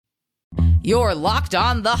You're Locked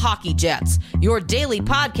On the Hockey Jets, your daily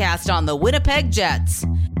podcast on the Winnipeg Jets.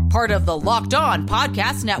 Part of the Locked On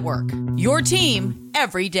Podcast Network, your team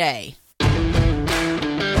every day.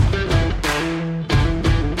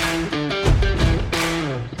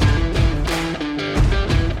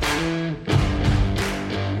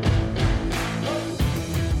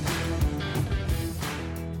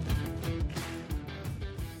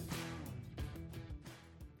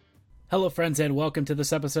 Hello, friends, and welcome to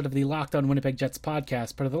this episode of the Locked On Winnipeg Jets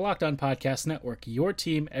podcast, part of the Locked On Podcast Network, your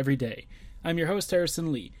team every day. I'm your host,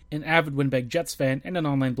 Harrison Lee, an avid Winnipeg Jets fan and an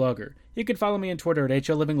online blogger. You can follow me on Twitter at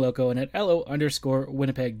HLLivingLoco and at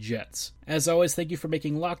LO_Winnipeg Jets. As always, thank you for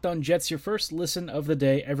making Locked On Jets your first listen of the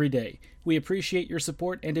day every day. We appreciate your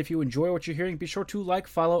support, and if you enjoy what you're hearing, be sure to like,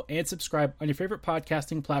 follow, and subscribe on your favorite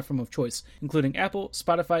podcasting platform of choice, including Apple,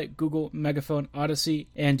 Spotify, Google, Megaphone, Odyssey,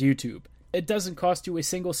 and YouTube. It doesn't cost you a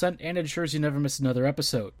single cent and ensures you never miss another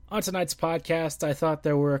episode. On tonight's podcast, I thought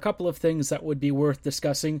there were a couple of things that would be worth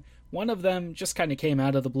discussing. One of them just kind of came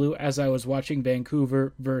out of the blue as I was watching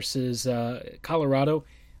Vancouver versus Colorado.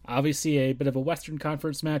 Obviously a bit of a Western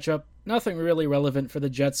Conference matchup. Nothing really relevant for the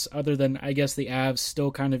Jets other than, I guess, the Avs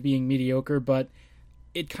still kind of being mediocre, but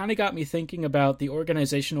it kind of got me thinking about the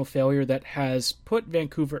organizational failure that has put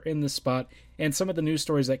Vancouver in this spot and some of the news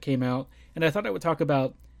stories that came out. And I thought I would talk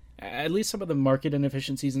about at least some of the market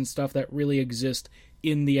inefficiencies and stuff that really exist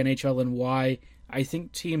in the NHL and why I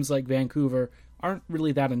think teams like Vancouver aren't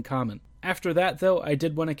really that uncommon. After that, though, I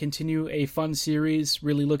did want to continue a fun series,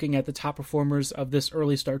 really looking at the top performers of this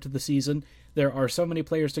early start to the season. There are so many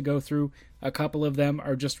players to go through. A couple of them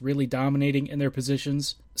are just really dominating in their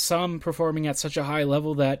positions. Some performing at such a high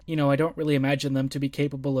level that, I don't really imagine them to be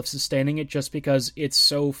capable of sustaining it just because it's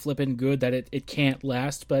so flippin' good that it can't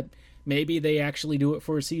last, but maybe they actually do it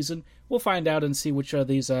for a season. We'll find out and see which of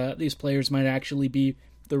these players might actually be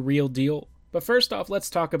the real deal. But first off, let's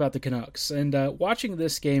talk about the Canucks. And watching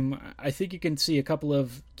this game, I think you can see a couple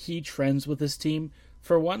of key trends with this team.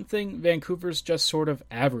 For one thing, Vancouver's just sort of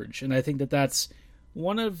average, and I think that's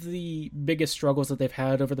one of the biggest struggles that they've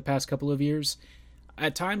had over the past couple of years.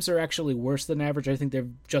 At times, they're actually worse than average. I think they've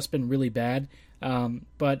just been really bad.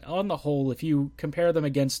 But on the whole, if you compare them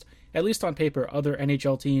against, at least on paper, other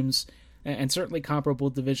NHL teams, and certainly comparable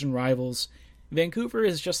division rivals, Vancouver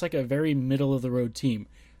is just like a very middle-of-the-road team.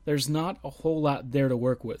 There's not a whole lot there to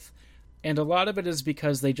work with. And a lot of it is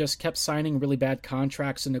because they just kept signing really bad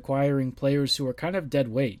contracts and acquiring players who are kind of dead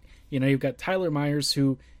weight. You've got Tyler Myers,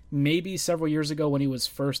 who maybe several years ago when he was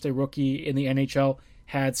first a rookie in the NHL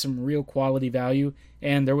had some real quality value,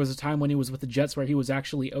 and there was a time when he was with the Jets where he was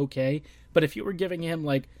actually okay. But if you were giving him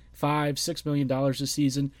like $5-6 million a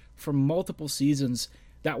season for multiple seasons,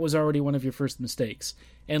 that was already one of your first mistakes.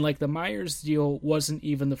 And like the Myers deal wasn't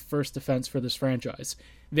even the first defense for this franchise.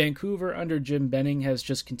 Vancouver under Jim Benning has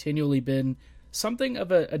just continually been something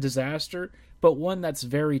of a disaster, but one that's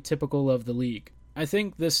very typical of the league. I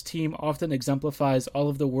think this team often exemplifies all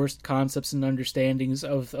of the worst concepts and understandings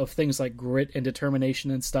of things like grit and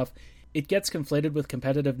determination and stuff. It gets conflated with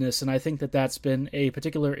competitiveness, and I think that's been a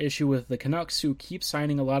particular issue with the Canucks, who keep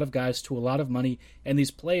signing a lot of guys to a lot of money, and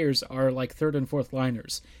these players are like third and fourth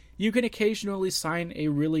liners. You can occasionally sign a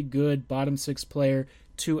really good bottom six player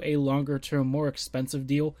to a longer term, more expensive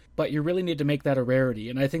deal, but you really need to make that a rarity,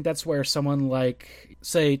 and I think that's where someone like,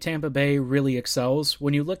 say, Tampa Bay really excels.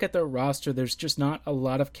 When you look at their roster, there's just not a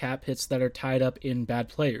lot of cap hits that are tied up in bad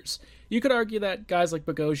players. You could argue that guys like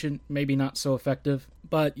Bogosian maybe not so effective,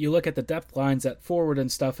 but you look at the depth lines at forward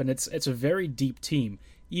and stuff, and it's a very deep team.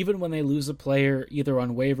 Even when they lose a player, either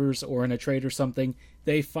on waivers or in a trade or something,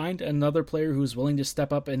 they find another player who's willing to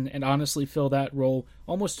step up and honestly fill that role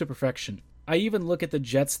almost to perfection. I even look at the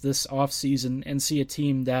Jets this offseason and see a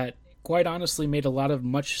team that, quite honestly, made a lot of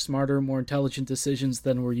much smarter, more intelligent decisions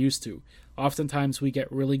than we're used to. Oftentimes we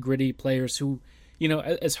get really gritty players who,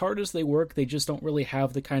 as hard as they work, they just don't really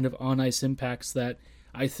have the kind of on-ice impacts that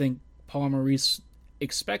I think Paul Maurice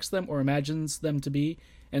expects them or imagines them to be.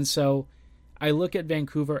 And so I look at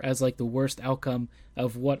Vancouver as like the worst outcome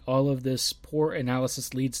of what all of this poor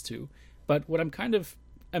analysis leads to. But what I'm kind of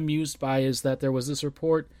amused by is that there was this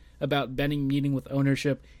report about Benning meeting with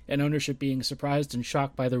ownership and ownership being surprised and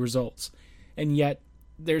shocked by the results. And yet,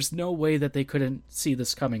 there's no way that they couldn't see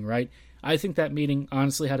this coming, right? I think that meeting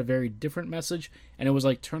honestly had a very different message, and it was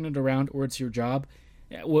like, turn it around or it's your job.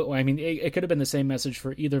 Well, I mean, it could have been the same message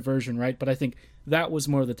for either version, right? But I think that was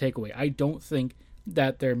more the takeaway. I don't think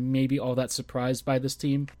that they're maybe all that surprised by this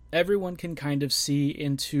team. Everyone can kind of see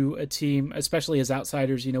into a team, especially as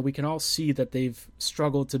outsiders, we can all see that they've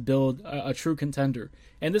struggled to build a true contender.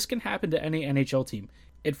 And this can happen to any NHL team.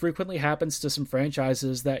 it frequently happens to some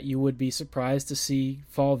franchises that you would be surprised to see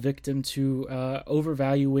fall victim to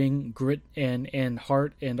overvaluing grit and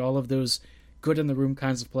heart and all of those good in the room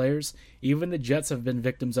kinds of players. Even the Jets have been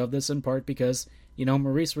victims of this, in part because,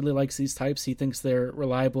 Maurice really likes these types. He thinks they're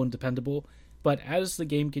reliable and dependable. But as the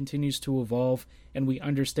game continues to evolve and we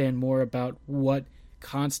understand more about what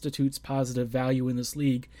constitutes positive value in this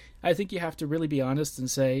league, I think you have to really be honest and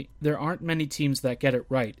say there aren't many teams that get it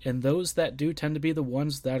right, and those that do tend to be the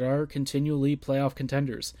ones that are continually playoff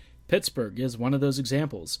contenders. Pittsburgh is one of those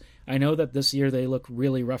examples. I know that this year they look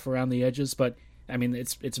really rough around the edges, but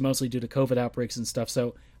it's mostly due to COVID outbreaks and stuff,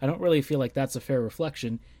 so I don't really feel like that's a fair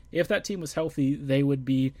reflection. If that team was healthy, they would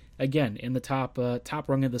be, again, in the top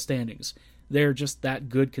rung of the standings. They're just that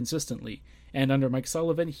good consistently. And under Mike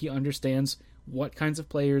Sullivan, he understands what kinds of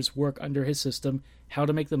players work under his system, how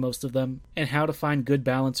to make the most of them, and how to find good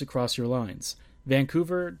balance across your lines.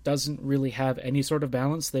 Vancouver doesn't really have any sort of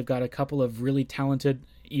balance. They've got a couple of really talented,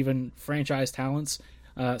 even franchise talents.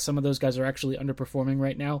 Some of those guys are actually underperforming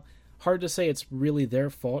right now. Hard to say it's really their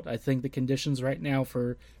fault. I think the conditions right now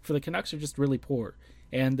for the Canucks are just really poor.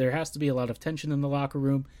 And there has to be a lot of tension in the locker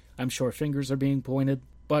room. I'm sure fingers are being pointed.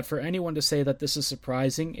 But for anyone to say that this is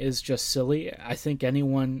surprising is just silly. I think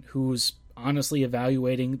anyone who's honestly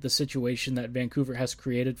evaluating the situation that Vancouver has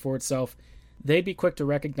created for itself, they'd be quick to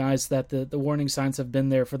recognize that the warning signs have been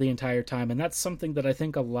there for the entire time. And that's something that I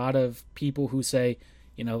think a lot of people who say,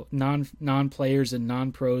 non-players and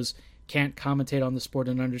non-pros can't commentate on the sport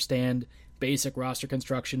and understand basic roster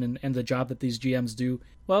construction and the job that these GMs do.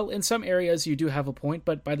 Well, in some areas you do have a point,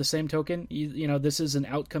 but by the same token, this is an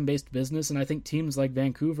outcome-based business, and I think teams like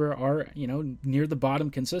Vancouver are, near the bottom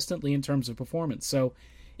consistently in terms of performance. So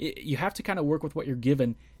you have to kind of work with what you're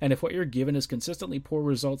given, and if what you're given is consistently poor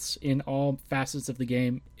results in all facets of the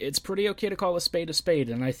game, it's pretty okay to call a spade,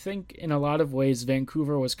 and I think in a lot of ways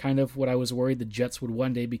Vancouver was kind of what I was worried the Jets would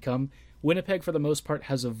one day become. Winnipeg, for the most part,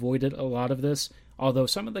 has avoided a lot of this, although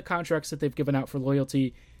some of the contracts that they've given out for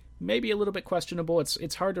loyalty may be a little bit questionable.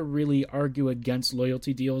 It's hard to really argue against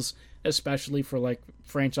loyalty deals, especially for like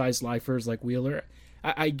franchise lifers like Wheeler.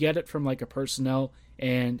 I get it from like a personnel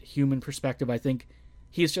and human perspective. I think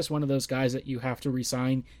he's just one of those guys that you have to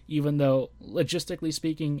re-sign, even though logistically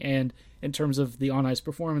speaking and in terms of the on-ice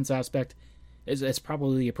performance aspect, it's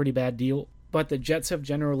probably a pretty bad deal. But the Jets have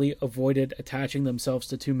generally avoided attaching themselves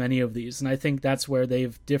to too many of these, and I think that's where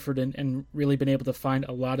they've differed and really been able to find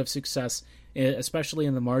a lot of success, especially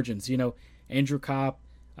in the margins. Andrew Kopp,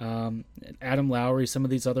 Adam Lowry, some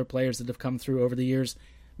of these other players that have come through over the years,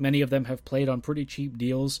 many of them have played on pretty cheap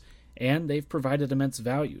deals, and they've provided immense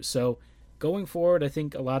value. So going forward, I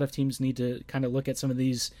think a lot of teams need to kind of look at some of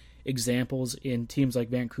these examples in teams like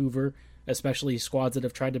Vancouver, especially squads that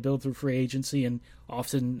have tried to build through free agency and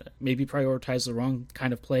often maybe prioritize the wrong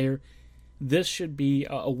kind of player. This should be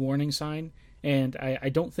a warning sign, and I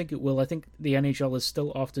don't think it will. I think the NHL is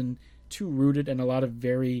still often too rooted in a lot of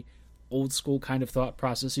very old school kind of thought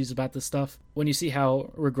processes about this stuff. When you see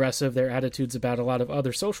how regressive their attitudes about a lot of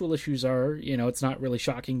other social issues are, it's not really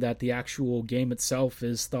shocking that the actual game itself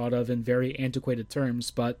is thought of in very antiquated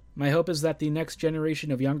terms. But my hope is that the next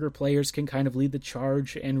generation of younger players can kind of lead the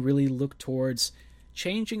charge and really look towards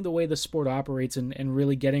changing the way the sport operates and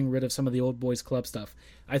really getting rid of some of the old boys club stuff.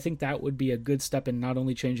 I think that would be a good step in not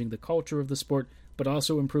only changing the culture of the sport, but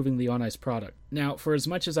also improving the on-ice product. Now, for as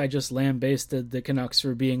much as I just lambasted the Canucks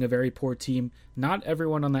for being a very poor team, not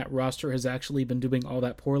everyone on that roster has actually been doing all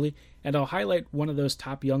that poorly, and I'll highlight one of those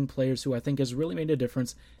top young players who I think has really made a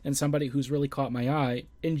difference and somebody who's really caught my eye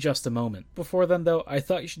in just a moment. Before then, though, I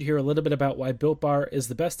thought you should hear a little bit about why Built Bar is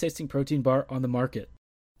the best tasting protein bar on the market.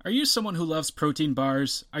 Are you someone who loves protein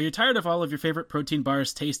bars? Are you tired of all of your favorite protein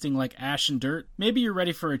bars tasting like ash and dirt? Maybe you're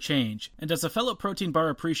ready for a change. And as a fellow protein bar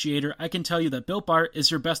appreciator, I can tell you that Built Bar is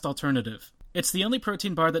your best alternative. It's the only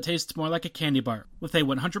protein bar that tastes more like a candy bar, with a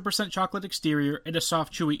 100% chocolate exterior and a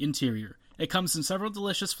soft, chewy interior. It comes in several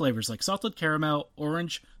delicious flavors like salted caramel,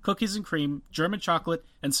 orange, cookies and cream, German chocolate,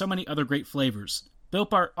 and so many other great flavors. Built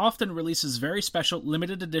Bar often releases very special,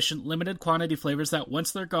 limited edition, limited quantity flavors that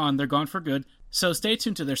once they're gone for good, so stay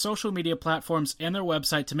tuned to their social media platforms and their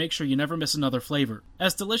website to make sure you never miss another flavor.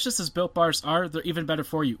 As delicious as Built Bars are, they're even better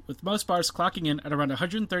for you, with most bars clocking in at around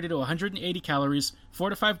 130 to 180 calories,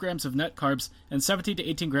 4 to 5 grams of net carbs, and 17 to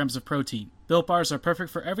 18 grams of protein. Built Bars are perfect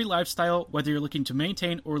for every lifestyle, whether you're looking to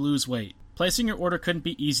maintain or lose weight. Placing your order couldn't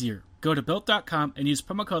be easier. Go to Built.com and use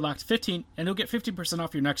promo code LOCKED15 and you'll get 15%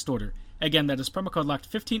 off your next order. Again, that is promo code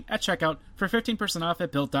LOCKED15 at checkout for 15% off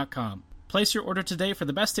at Built.com. Place your order today for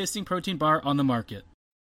the best tasting protein bar on the market.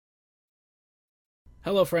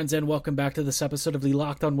 Hello, friends, and welcome back to this episode of the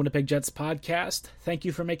Locked On Winnipeg Jets podcast. Thank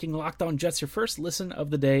you for making Locked On Jets your first listen of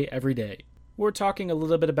the day every day. We're talking a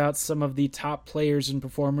little bit about some of the top players and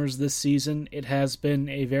performers this season. It has been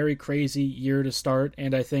a very crazy year to start,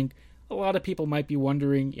 and I think a lot of people might be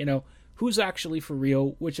wondering, who's actually for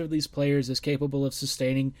real? Which of these players is capable of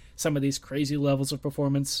sustaining some of these crazy levels of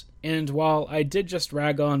performance? And while I did just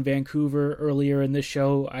rag on Vancouver earlier in this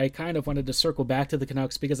show, I kind of wanted to circle back to the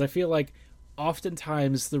Canucks because I feel like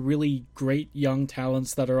oftentimes the really great young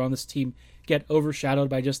talents that are on this team get overshadowed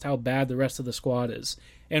by just how bad the rest of the squad is.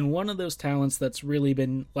 And one of those talents that's really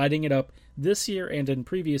been lighting it up this year and in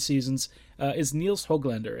previous seasons is Nils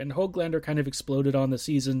Höglander. And Höglander kind of exploded on the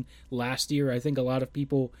season last year. I think a lot of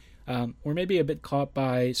people were maybe a bit caught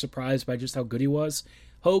by surprise by just how good he was.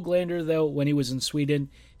 Höglander, though, when he was in Sweden,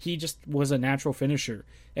 he just was a natural finisher,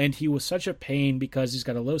 and he was such a pain because he's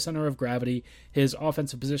got a low center of gravity. His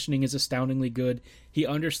offensive positioning is astoundingly good. He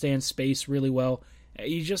understands space really well.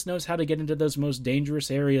 He just knows how to get into those most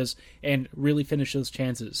dangerous areas and really finish those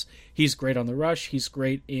chances. He's great on the rush. He's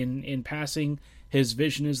great in passing. His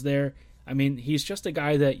vision is there. I mean, he's just a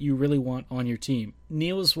guy that you really want on your team.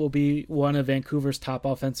 Nils will be one of Vancouver's top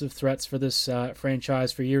offensive threats for this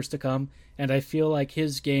franchise for years to come, and I feel like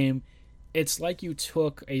his game, it's like you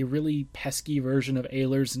took a really pesky version of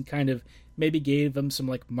Ehlers and kind of maybe gave him some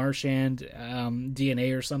like Marchand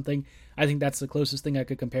DNA or something. I think that's the closest thing I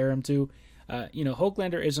could compare him to.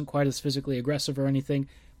 Höglander isn't quite as physically aggressive or anything,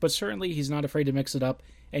 but certainly he's not afraid to mix it up,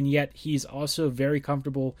 and yet he's also very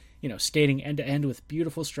comfortable, skating end-to-end with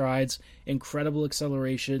beautiful strides, incredible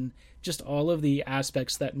acceleration, just all of the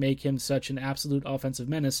aspects that make him such an absolute offensive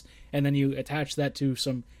menace, and then you attach that to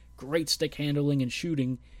some great stick handling and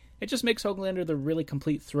shooting. It just makes Höglander the really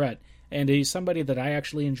complete threat, and he's somebody that I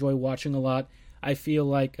actually enjoy watching a lot. I feel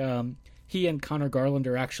like he and Connor Garland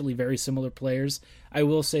are actually very similar players. I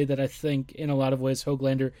will say that I think in a lot of ways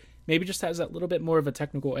Höglander maybe just has that little bit more of a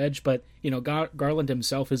technical edge, but Garland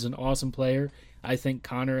himself is an awesome player. I think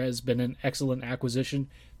Connor has been an excellent acquisition,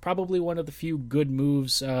 probably one of the few good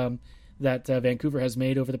moves that Vancouver has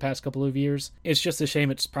made over the past couple of years. It's just a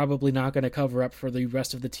shame it's probably not going to cover up for the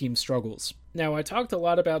rest of the team's struggles. Now, I talked a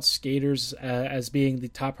lot about skaters as being the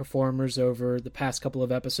top performers over the past couple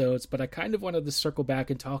of episodes, but I kind of wanted to circle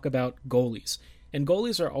back and talk about goalies. And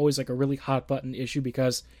goalies are always like a really hot button issue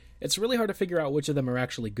because it's really hard to figure out which of them are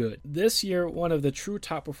actually good. This year, one of the true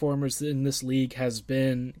top performers in this league has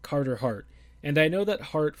been Carter Hart. And I know that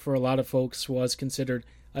Hart, for a lot of folks, was considered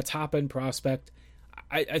a top-end prospect.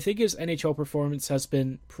 I think his NHL performance has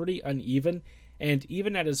been pretty uneven, and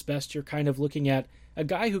even at his best, you're kind of looking at a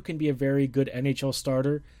guy who can be a very good NHL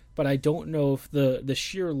starter, but I don't know if the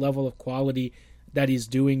sheer level of quality that he's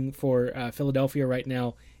doing for Philadelphia right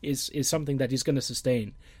now is something that he's going to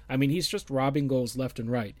sustain. I mean, he's just robbing goals left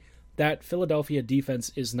and right. That Philadelphia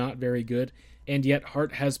defense is not very good, and yet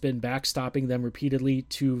Hart has been backstopping them repeatedly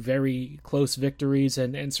to very close victories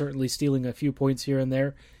and certainly stealing a few points here and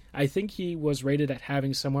there. I think he was rated at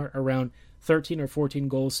having somewhere around 13 or 14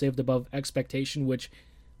 goals saved above expectation, which,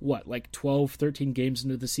 12, 13 games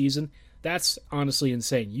into the season? That's honestly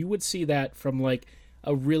insane. You would see that from like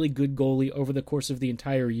a really good goalie over the course of the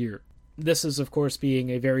entire year. This is, of course, being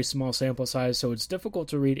a very small sample size, so it's difficult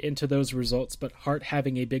to read into those results, but Hart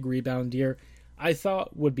having a big rebound year, I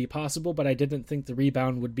thought would be possible, but I didn't think the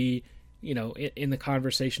rebound would be, in the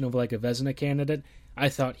conversation of like a Vezina candidate. I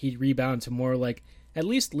thought he'd rebound to more like at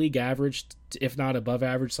least league average, if not above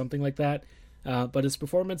average, something like that. But his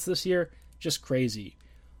performance this year, just crazy.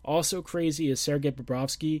 Also crazy is Sergei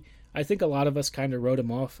Bobrovsky. I think a lot of us kind of wrote him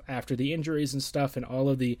off after the injuries and stuff and all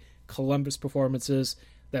of the Columbus performances.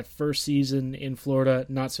 That first season in Florida,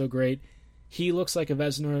 not so great. He looks like a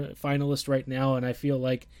Vezina finalist right now, and I feel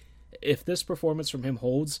like if this performance from him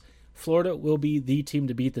holds, Florida will be the team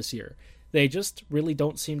to beat this year. They just really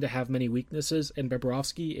don't seem to have many weaknesses, and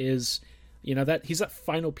Bobrovsky is, that he's that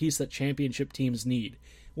final piece that championship teams need.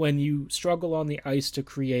 When you struggle on the ice to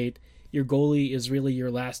create, your goalie is really your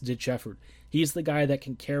last ditch effort. He's the guy that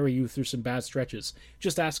can carry you through some bad stretches.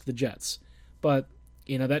 Just ask the Jets. But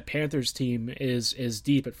that Panthers team is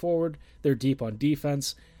deep at forward. They're deep on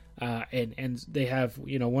defense, and they have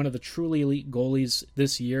one of the truly elite goalies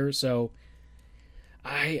this year. So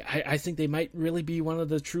I think they might really be one of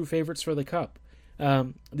the true favorites for the Cup.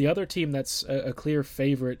 The other team that's a clear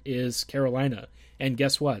favorite is Carolina, and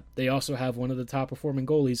guess what? They also have one of the top performing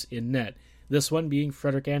goalies in net. This one being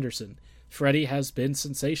Frederik Andersen. Freddie has been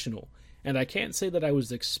sensational, and I can't say that I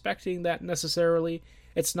was expecting that necessarily.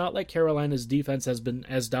 It's not like Carolina's defense has been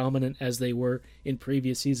as dominant as they were in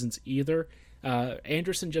previous seasons either.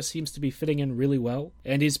 Anderson just seems to be fitting in really well,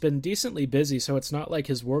 and he's been decently busy, so it's not like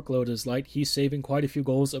his workload is light. He's saving quite a few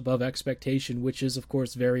goals above expectation, which is, of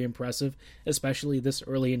course, very impressive, especially this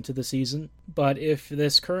early into the season. But if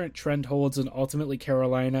this current trend holds and ultimately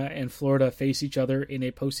Carolina and Florida face each other in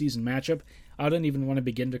a postseason matchup, I don't even want to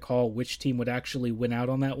begin to call which team would actually win out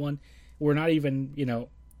on that one. We're not even,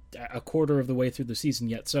 a quarter of the way through the season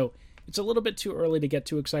yet, so it's a little bit too early to get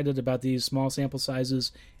too excited about these small sample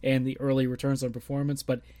sizes and the early returns on performance,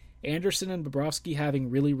 but Anderson and Bobrovsky having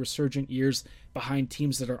really resurgent years behind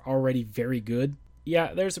teams that are already very good,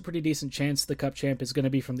 yeah, there's a pretty decent chance the Cup champ is going to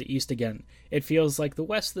be from the East again. It feels like the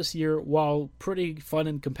West this year, while pretty fun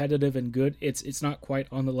and competitive and good, it's not quite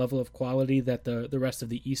on the level of quality that the rest of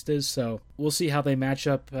the East is, so we'll see how they match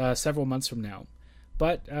up several months from now.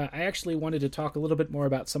 But I actually wanted to talk a little bit more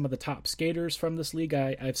about some of the top skaters from this league.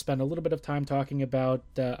 I've spent a little bit of time talking about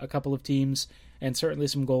a couple of teams and certainly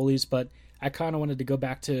some goalies, but I kind of wanted to go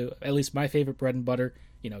back to at least my favorite bread and butter,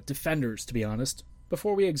 defenders, to be honest.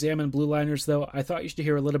 Before we examine Blue Liners, though, I thought you should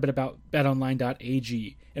hear a little bit about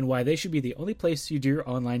betonline.ag and why they should be the only place you do your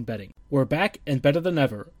online betting. We're back and better than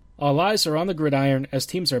ever. All eyes are on the gridiron as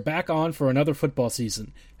teams are back on for another football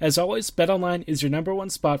season. As always, BetOnline is your number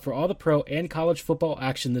one spot for all the pro and college football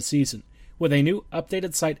action this season. With a new,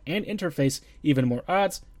 updated site and interface, even more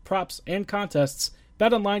odds, props, and contests,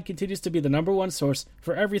 BetOnline continues to be the number one source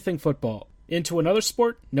for everything football. Into another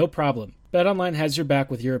sport? No problem. BetOnline has your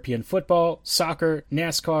back with European football, soccer,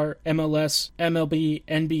 NASCAR, MLS, MLB,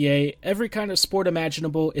 NBA, every kind of sport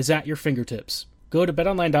imaginable is at your fingertips. Go to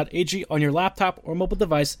betonline.ag on your laptop or mobile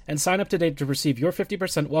device and sign up today to receive your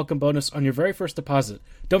 50% welcome bonus on your very first deposit.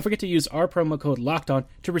 Don't forget to use our promo code LOCKEDON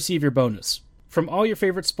to receive your bonus. From all your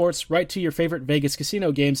favorite sports right to your favorite Vegas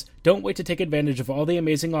casino games, don't wait to take advantage of all the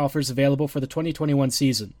amazing offers available for the 2021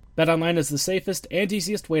 season. BetOnline is the safest and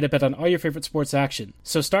easiest way to bet on all your favorite sports action,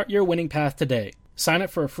 so start your winning path today. Sign up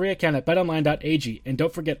for a free account at betonline.ag and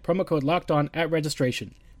don't forget promo code LOCKEDON at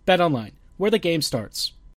registration. BetOnline, where the game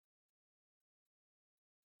starts.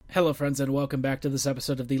 Hello, friends, and welcome back to this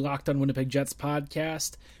episode of the Locked on Winnipeg Jets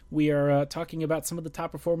podcast. We are talking about some of the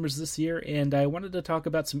top performers this year, and I wanted to talk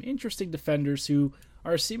about some interesting defenders who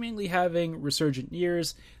are seemingly having resurgent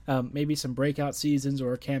years, maybe some breakout seasons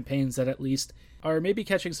or campaigns that at least are maybe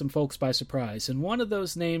catching some folks by surprise. And one of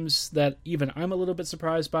those names that even I'm a little bit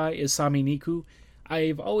surprised by is Sami Niku.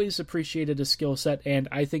 I've always appreciated his skill set, and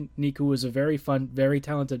I think Niku is a very fun, very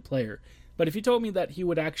talented player. But if you told me that he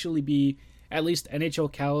would actually be at least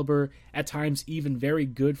NHL caliber, at times even very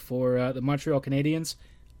good for the Montreal Canadiens,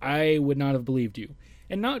 I would not have believed you.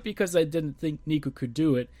 And not because I didn't think Niku could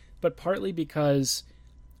do it, but partly because,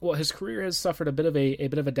 well, his career has suffered a bit of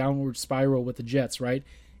a downward spiral with the Jets, right?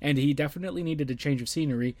 And he definitely needed a change of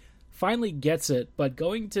scenery. Finally gets it, but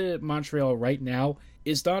going to Montreal right now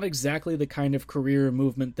is not exactly the kind of career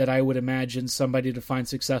movement that I would imagine somebody to find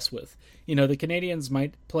success with. The Canadiens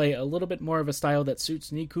might play a little bit more of a style that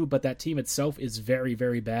suits Niku, but that team itself is very,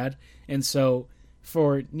 very bad. And so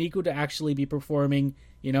for Niku to actually be performing,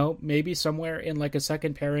 maybe somewhere in like a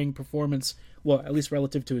second pairing performance, well, at least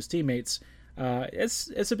relative to his teammates,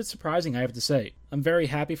 it's a bit surprising, I have to say. I'm very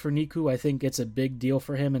happy for Niku. I think it's a big deal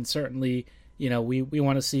for him, and certainly we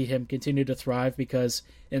want to see him continue to thrive because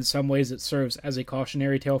in some ways it serves as a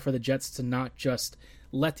cautionary tale for the Jets to not just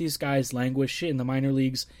let these guys languish in the minor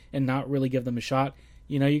leagues and not really give them a shot.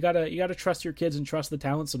 You gotta trust your kids and trust the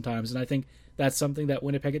talent sometimes, and I think that's something that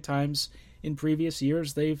Winnipeg at times in previous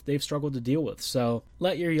years they've struggled to deal with. So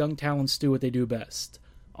let your young talents do what they do best.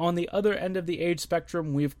 On the other end of the age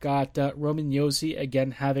spectrum, we've got Roman Josi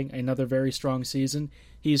again having another very strong season.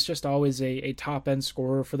 He's just always a top-end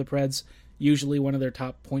scorer for the Preds, usually one of their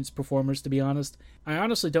top points performers, to be honest. I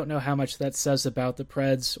honestly don't know how much that says about the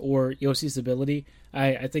Preds or Josi's ability.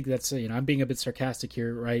 I think that's, I'm being a bit sarcastic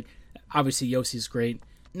here, right? Obviously, Josi's great.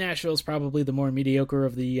 Nashville's probably the more mediocre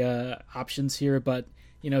of the options here, but,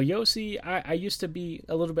 Josi, I used to be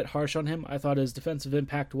a little bit harsh on him. I thought his defensive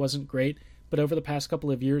impact wasn't great, but over the past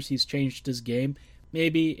couple of years, he's changed his game.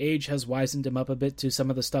 Maybe age has wizened him up a bit to some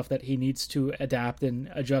of the stuff that he needs to adapt and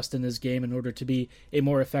adjust in his game in order to be a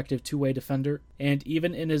more effective two-way defender. And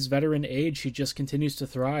even in his veteran age, he just continues to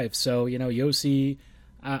thrive. So, Josi,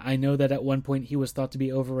 I know that at one point he was thought to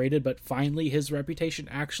be overrated, but finally his reputation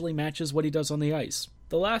actually matches what he does on the ice.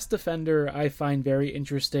 The last defender I find very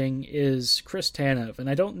interesting is Chris Tanev, and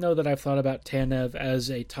I don't know that I've thought about Tanev as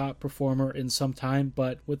a top performer in some time,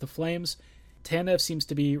 but with the Flames, Tanev seems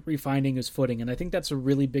to be refining his footing, and I think that's a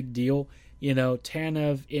really big deal.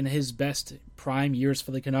 Tanev, in his best prime years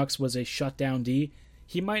for the Canucks, was a shutdown D.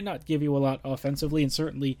 he might not give you a lot offensively, and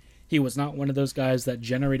certainly he was not one of those guys that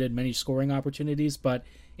generated many scoring opportunities, but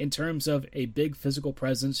in terms of a big physical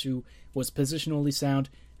presence who was positionally sound,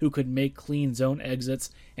 who could make clean zone exits,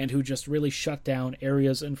 and who just really shut down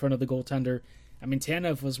areas in front of the goaltender, I mean,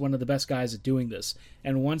 Tanev was one of the best guys at doing this.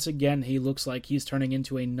 And once again, he looks like he's turning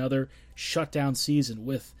into another shutdown season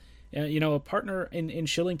with, a partner in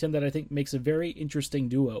Shillington that I think makes a very interesting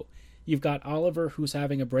duo. You've got Oliver, who's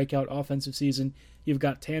having a breakout offensive season. You've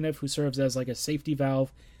got Tanev, who serves as like a safety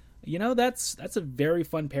valve. That's a very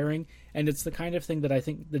fun pairing, and it's the kind of thing that I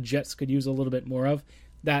think the Jets could use a little bit more of.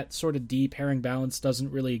 That sort of D pairing balance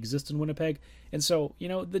doesn't really exist in Winnipeg, and so,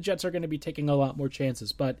 the Jets are going to be taking a lot more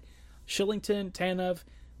chances. But Shillington, Tanev,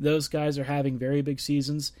 those guys are having very big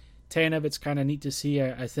seasons. Tanev, it's kind of neat to see.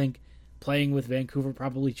 I think playing with Vancouver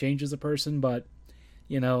probably changes a person, but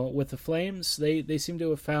with the Flames, they seem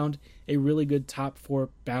to have found a really good top four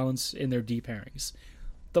balance in their D pairings.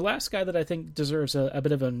 The last guy that I think deserves a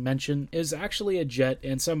bit of a mention is actually a Jet,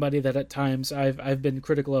 and somebody that at times I've been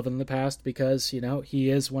critical of in the past because, he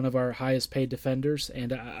is one of our highest paid defenders,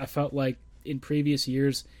 and I felt like in previous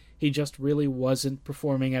years he just really wasn't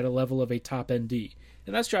performing at a level of a top-end D.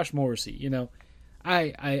 And that's Josh Morrissey.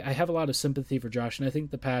 I have a lot of sympathy for Josh, and I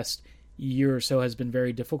think the past year or so has been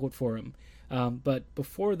very difficult for him. But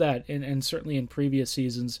before that, and certainly in previous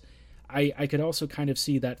seasons, I could also kind of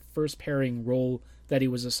see that first pairing role that he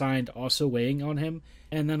was assigned also weighing on him.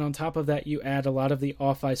 And then on top of that, you add a lot of the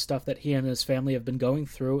off-ice stuff that he and his family have been going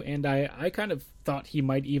through, and I kind of thought he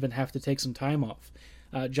might even have to take some time off.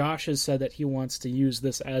 Josh has said that he wants to use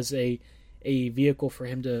this as a vehicle for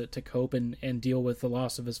him to cope and deal with the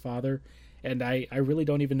loss of his father, and I really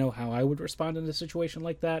don't even know how I would respond in a situation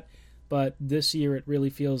like that. But this year it really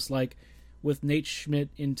feels like with Nate Schmidt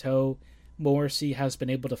in tow, Morrissey has been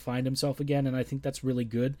able to find himself again, and I think that's really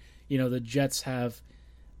good. The Jets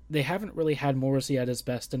haven't really had Morrissey at his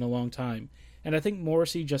best in a long time, and I think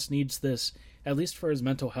Morrissey just needs this, at least for his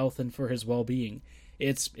mental health and for his well-being.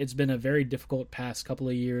 It's been a very difficult past couple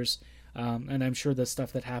of years, and I'm sure the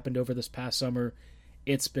stuff that happened over this past summer,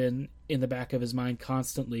 it's been in the back of his mind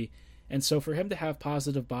constantly, and so for him to have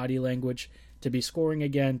positive body language, to be scoring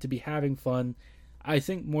again, to be having fun, I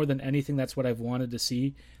think more than anything that's what I've wanted to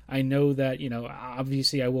see. I know that,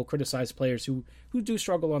 obviously I will criticize players who do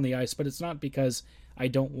struggle on the ice, but it's not because I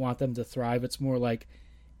don't want them to thrive. It's more like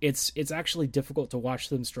it's actually difficult to watch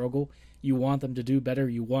them struggle. You want them to do better,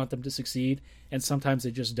 you want them to succeed, and sometimes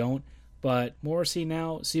they just don't. But Morrissey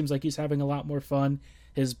now seems like he's having a lot more fun.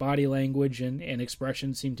 His body language and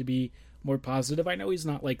expression seem to be more positive. I know he's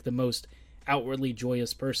not like the most outwardly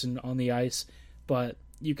joyous person on the ice, but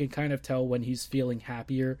you can kind of tell when he's feeling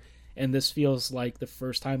happier, and this feels like the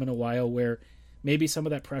first time in a while where maybe some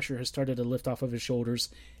of that pressure has started to lift off of his shoulders,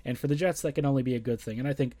 and for the Jets that can only be a good thing, and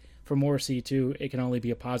I think for Morrissey too it can only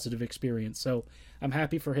be a positive experience. So I'm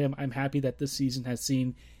happy for him. I'm happy that this season has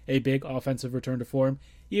seen a big offensive return to form.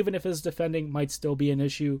 Even if his defending might still be an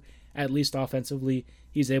issue, at least offensively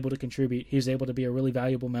he's able to contribute, he's able to be a really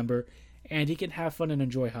valuable member, and he can have fun and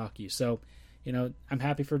enjoy hockey. So I'm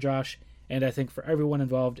happy for Josh, and I think for everyone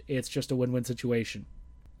involved, it's just a win-win situation.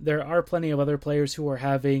 There are plenty of other players who are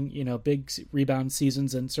having, big rebound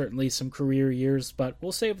seasons and certainly some career years, but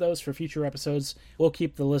we'll save those for future episodes. We'll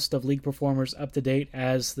keep the list of league performers up to date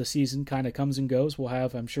as the season kind of comes and goes. We'll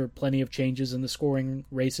have, I'm sure, plenty of changes in the scoring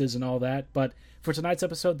races and all that, but for tonight's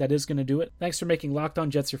episode, that is going to do it. Thanks for making Locked On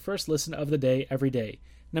Jets your first listen of the day every day.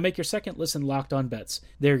 Now make your second listen Locked On Bets.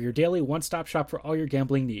 They're your daily one-stop shop for all your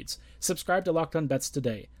gambling needs. Subscribe to Locked On Bets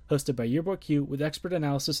today, hosted by Yearboy Q with expert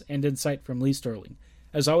analysis and insight from Lee Sterling.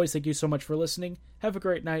 As always, thank you so much for listening. Have a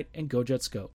great night, and go Jets go.